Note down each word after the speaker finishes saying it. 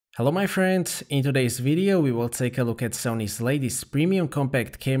Hello my friends, in today's video we will take a look at Sony's latest premium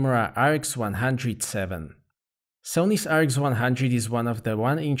compact camera RX100 VII. Sony's RX100 is one of the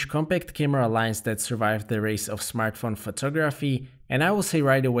 1-inch compact camera lines that survived the race of smartphone photography, and I will say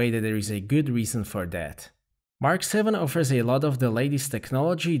right away that there is a good reason for that. Mark VII offers a lot of the latest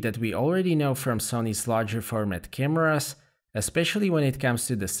technology that we already know from Sony's larger format cameras, especially when it comes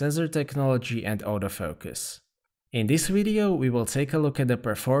to the sensor technology and autofocus. In this video, we will take a look at the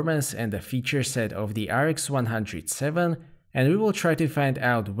performance and the feature set of the RX100 VII, and we will try to find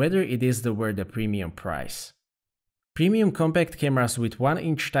out whether it is worth the premium price. Premium compact cameras with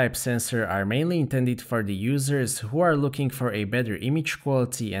 1-inch type sensor are mainly intended for the users who are looking for a better image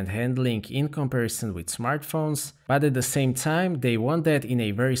quality and handling in comparison with smartphones, but at the same time they want that in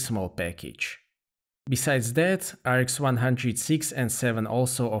a very small package. Besides that, RX100 VI and VII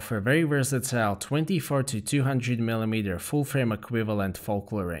also offer very versatile 24 to 200mm full-frame equivalent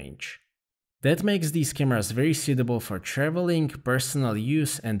focal range. That makes these cameras very suitable for traveling, personal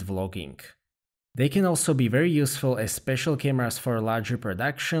use and vlogging. They can also be very useful as special cameras for larger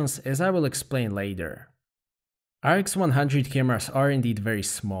productions, as I will explain later. RX100 cameras are indeed very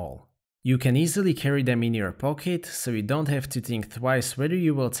small. You can easily carry them in your pocket, so you don't have to think twice whether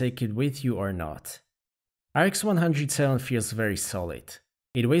you will take it with you or not. RX100 VII feels very solid.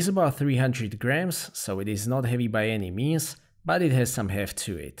 It weighs about 300 grams, so it is not heavy by any means, but it has some heft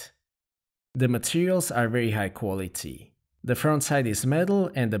to it. The materials are very high quality. The front side is metal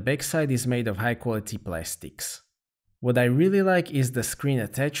and the back side is made of high quality plastics. What I really like is the screen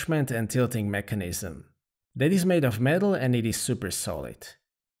attachment and tilting mechanism. That is made of metal and it is super solid.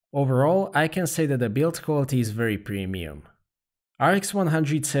 Overall, I can say that the build quality is very premium.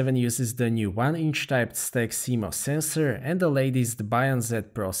 RX100 VII uses the new 1-inch type stack CMOS sensor and the latest Bion Z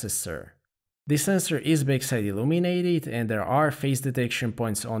processor. This sensor is backside illuminated and there are phase detection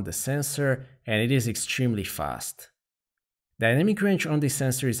points on the sensor, and it is extremely fast. Dynamic range on this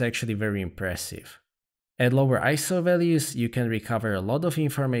sensor is actually very impressive. At lower ISO values, you can recover a lot of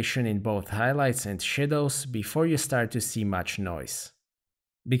information in both highlights and shadows before you start to see much noise.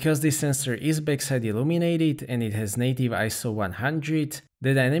 Because this sensor is backside illuminated and it has native ISO 100,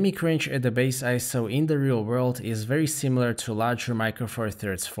 the dynamic range at the base ISO in the real world is very similar to larger Micro Four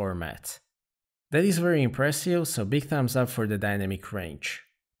Thirds format. That is very impressive, so big thumbs up for the dynamic range.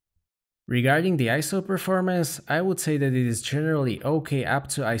 Regarding the ISO performance, I would say that it is generally okay up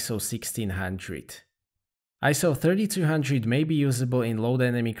to ISO 1600. ISO 3200 may be usable in low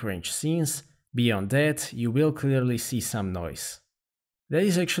dynamic range scenes, beyond that you will clearly see some noise. That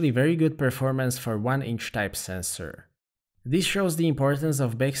is actually very good performance for 1-inch type sensor. This shows the importance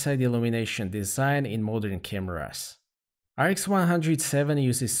of backside illumination design in modern cameras. RX100 VII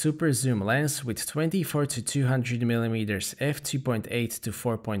uses super zoom lens with 24 to 200mm f2.8 to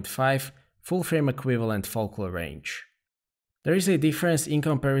 4.5 full frame equivalent focal range. There is a difference in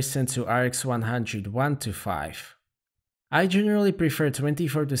comparison to RX100 1 to 5. I generally prefer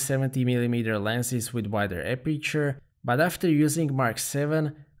 24 to 70mm lenses with wider aperture, but after using Mark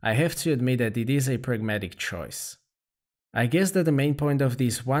VII, I have to admit that it is a pragmatic choice. I guess that the main point of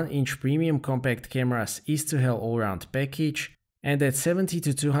these 1-inch premium compact cameras is to have all-round package, and that 70 to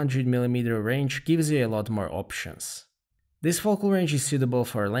 200mm range gives you a lot more options. This focal range is suitable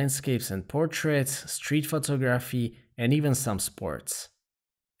for landscapes and portraits, street photography, and even some sports.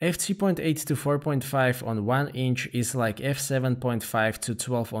 f2.8 to 4.5 on 1-inch is like f7.5 to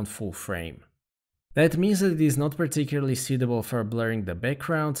 12 on full frame. That means that it is not particularly suitable for blurring the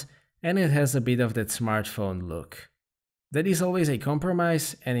background, and it has a bit of that smartphone look. That is always a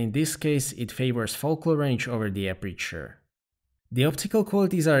compromise, and in this case it favors focal range over the aperture. The optical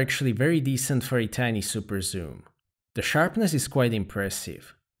qualities are actually very decent for a tiny super zoom. The sharpness is quite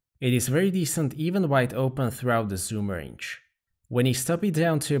impressive. It is very decent even wide open throughout the zoom range. When you stop it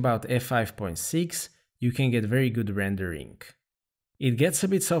down to about f5.6, you can get very good rendering. It gets a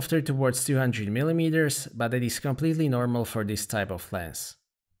bit softer towards 200mm, but that is completely normal for this type of lens.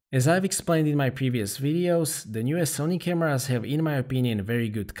 As I've explained in my previous videos, the newest Sony cameras have, in my opinion, very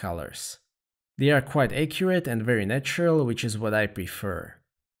good colors. They are quite accurate and very natural, which is what I prefer.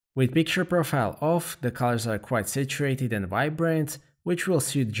 With picture profile off, the colors are quite saturated and vibrant, which will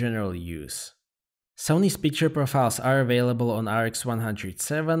suit general use. Sony's picture profiles are available on RX100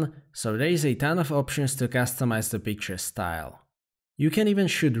 VII, so there is a ton of options to customize the picture style. You can even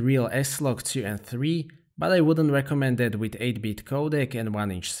shoot real S-Log 2 and 3, but I wouldn't recommend that with 8-bit codec and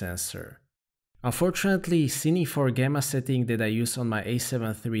 1-inch sensor. Unfortunately, Cine 4 gamma setting that I use on my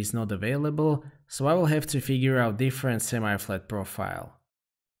A7 III is not available, so I will have to figure out different semi-flat profile.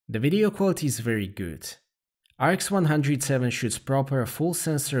 The video quality is very good. RX100 VII shoots proper full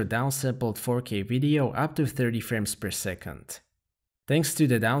sensor downsampled 4K video up to 30 frames per second. Thanks to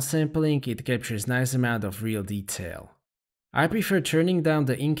the downsampling, it captures nice amount of real detail. I prefer turning down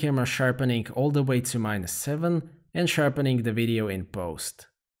the in-camera sharpening all the way to -7 and sharpening the video in post.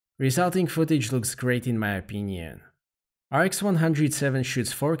 Resulting footage looks great in my opinion. RX100 VII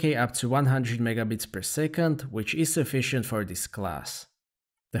shoots 4K up to 100 megabits per second, which is sufficient for this class.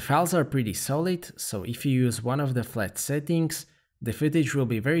 The files are pretty solid, so if you use one of the flat settings, the footage will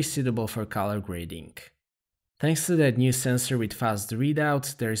be very suitable for color grading. Thanks to that new sensor with fast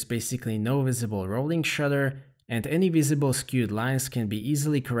readout, there is basically no visible rolling shutter, and any visible skewed lines can be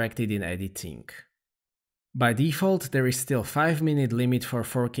easily corrected in editing. By default, there is still 5-minute limit for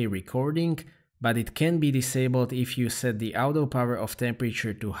 4K recording, but it can be disabled if you set the auto power of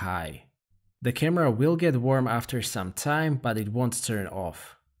temperature too high. The camera will get warm after some time, but it won't turn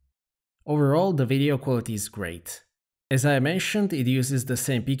off. Overall, the video quality is great. As I mentioned, it uses the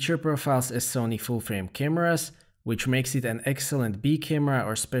same picture profiles as Sony full-frame cameras, which makes it an excellent B camera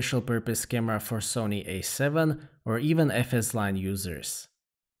or special purpose camera for Sony A7 or even FS line users.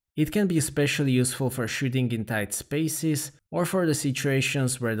 It can be especially useful for shooting in tight spaces or for the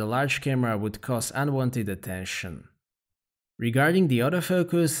situations where the large camera would cause unwanted attention. Regarding the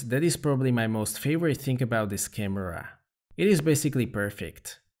autofocus, that is probably my most favorite thing about this camera. It is basically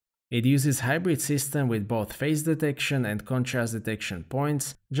perfect. It uses hybrid system with both phase detection and contrast detection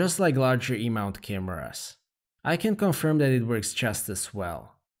points, just like larger E-mount cameras. I can confirm that it works just as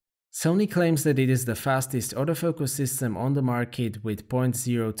well. Sony claims that it is the fastest autofocus system on the market with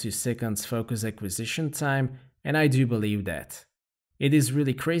 0.02 seconds focus acquisition time, and I do believe that. It is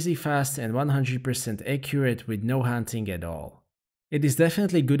really crazy fast and 100% accurate with no hunting at all. It is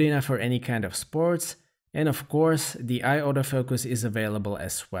definitely good enough for any kind of sports, and of course, the eye autofocus is available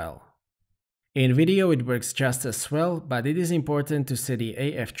as well. In video it works just as well, but it is important to set the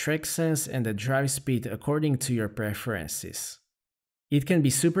AF track sense and the drive speed according to your preferences. It can be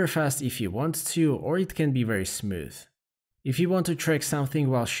super fast if you want to, or it can be very smooth. If you want to track something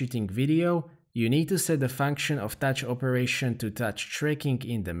while shooting video, you need to set the function of touch operation to touch tracking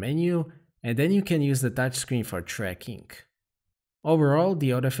in the menu, and then you can use the touchscreen for tracking. Overall,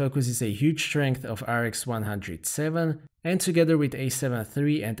 the autofocus is a huge strength of RX100 VII, and together with A7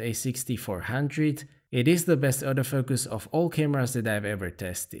 III and A6400, it is the best autofocus of all cameras that I've ever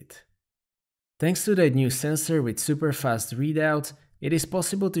tested. Thanks to that new sensor with super fast readout, it is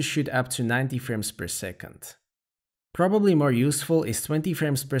possible to shoot up to 90 frames per second. Probably more useful is 20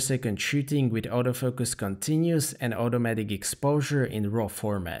 frames per second shooting with autofocus continuous and automatic exposure in RAW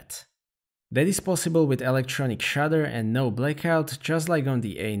format. That is possible with electronic shutter and no blackout, just like on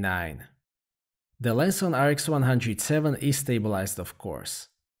the A9. The lens on RX100 VII is stabilized, of course.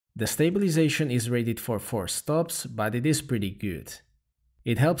 The stabilization is rated for 4 stops, but it is pretty good.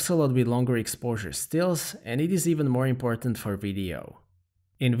 It helps a lot with longer exposure stills, and it is even more important for video.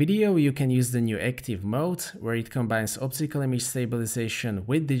 In video you can use the new active mode, where it combines optical image stabilization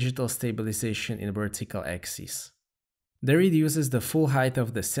with digital stabilization in vertical axis. There it uses the full height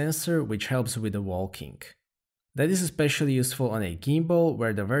of the sensor, which helps with the walking. That is especially useful on a gimbal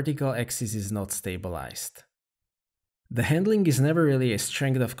where the vertical axis is not stabilized. The handling is never really a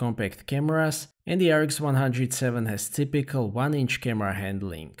strength of compact cameras, and the RX100 VII has typical 1-inch camera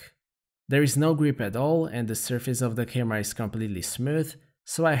handling. There is no grip at all, and the surface of the camera is completely smooth,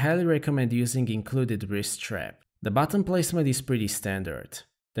 so I highly recommend using included wrist strap. The button placement is pretty standard.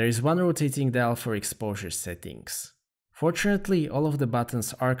 There is one rotating dial for exposure settings. Fortunately, all of the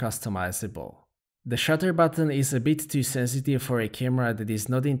buttons are customizable. The shutter button is a bit too sensitive for a camera that is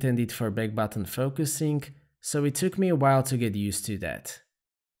not intended for back button focusing, so it took me a while to get used to that.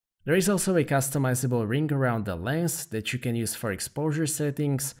 There is also a customizable ring around the lens that you can use for exposure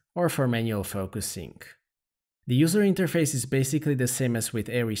settings or for manual focusing. The user interface is basically the same as with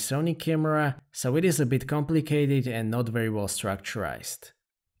every Sony camera, so it is a bit complicated and not very well structured.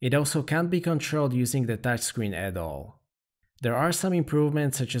 It also can't be controlled using the touchscreen at all. There are some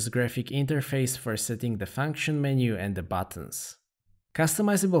improvements such as graphic interface for setting the function menu and the buttons.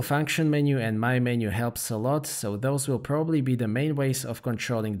 Customizable function menu and my menu helps a lot, so those will probably be the main ways of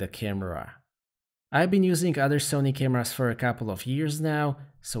controlling the camera. I've been using other Sony cameras for a couple of years now,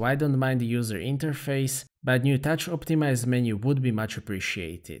 so I don't mind the user interface, but new touch optimized menu would be much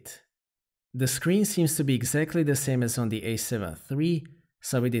appreciated. The screen seems to be exactly the same as on the A7 III,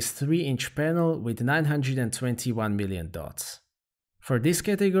 so it is 3-inch panel with 921 million dots. For this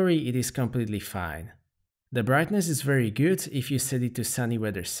category it is completely fine. The brightness is very good if you set it to sunny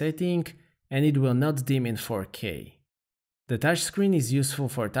weather setting, and it will not dim in 4K. The touchscreen is useful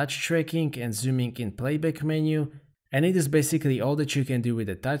for touch tracking and zooming in playback menu, and it is basically all that you can do with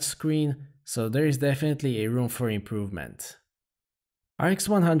the touchscreen, so there is definitely a room for improvement.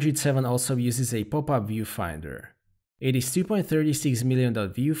 RX100 VII also uses a pop-up viewfinder. It is 2.36 million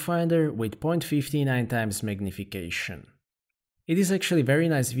dot viewfinder with 0.59 times magnification. It is actually a very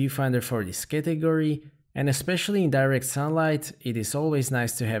nice viewfinder for this category, and especially in direct sunlight, it is always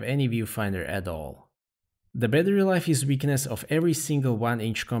nice to have any viewfinder at all. The battery life is weakness of every single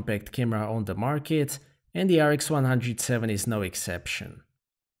 1-inch compact camera on the market, and the RX100 VII is no exception.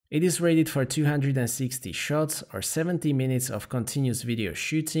 It is rated for 260 shots or 70 minutes of continuous video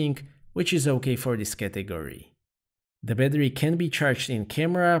shooting, which is okay for this category. The battery can be charged in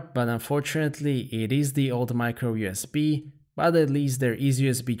camera, but unfortunately it is the old micro USB, but at least there is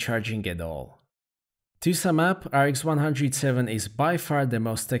USB charging at all. To sum up, RX100 VII is by far the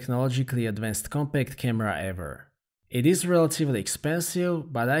most technologically advanced compact camera ever. It is relatively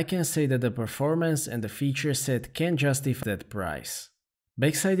expensive, but I can say that the performance and the feature set can justify that price.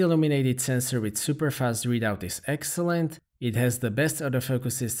 Backside illuminated sensor with super fast readout is excellent, it has the best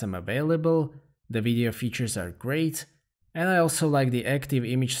autofocus system available, the video features are great, and I also like the active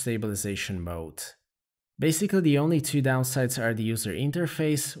image stabilization mode. Basically the only two downsides are the user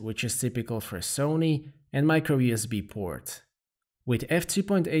interface, which is typical for Sony, and micro USB port. With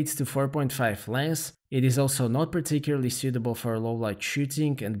f2.8 to 4.5 lens, it is also not particularly suitable for low light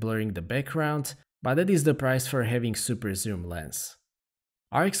shooting and blurring the background, but that is the price for having super zoom lens.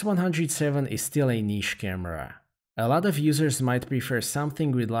 RX100 VII is still a niche camera. A lot of users might prefer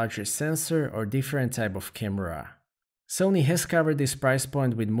something with larger sensor or different type of camera. Sony has covered this price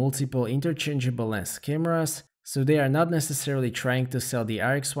point with multiple interchangeable lens cameras, so they are not necessarily trying to sell the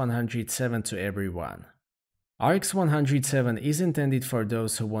RX100 VII to everyone. RX100 VII is intended for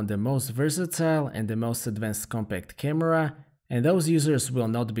those who want the most versatile and the most advanced compact camera, and those users will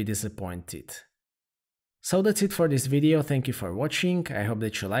not be disappointed. So that's it for this video, thank you for watching, I hope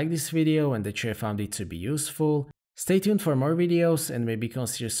that you liked this video and that you found it to be useful. Stay tuned for more videos and maybe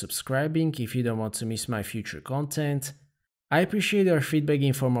consider subscribing if you don't want to miss my future content. I appreciate your feedback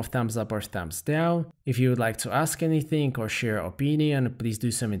in form of thumbs up or thumbs down. If you would like to ask anything or share your opinion, please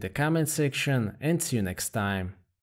do so in the comment section, and see you next time.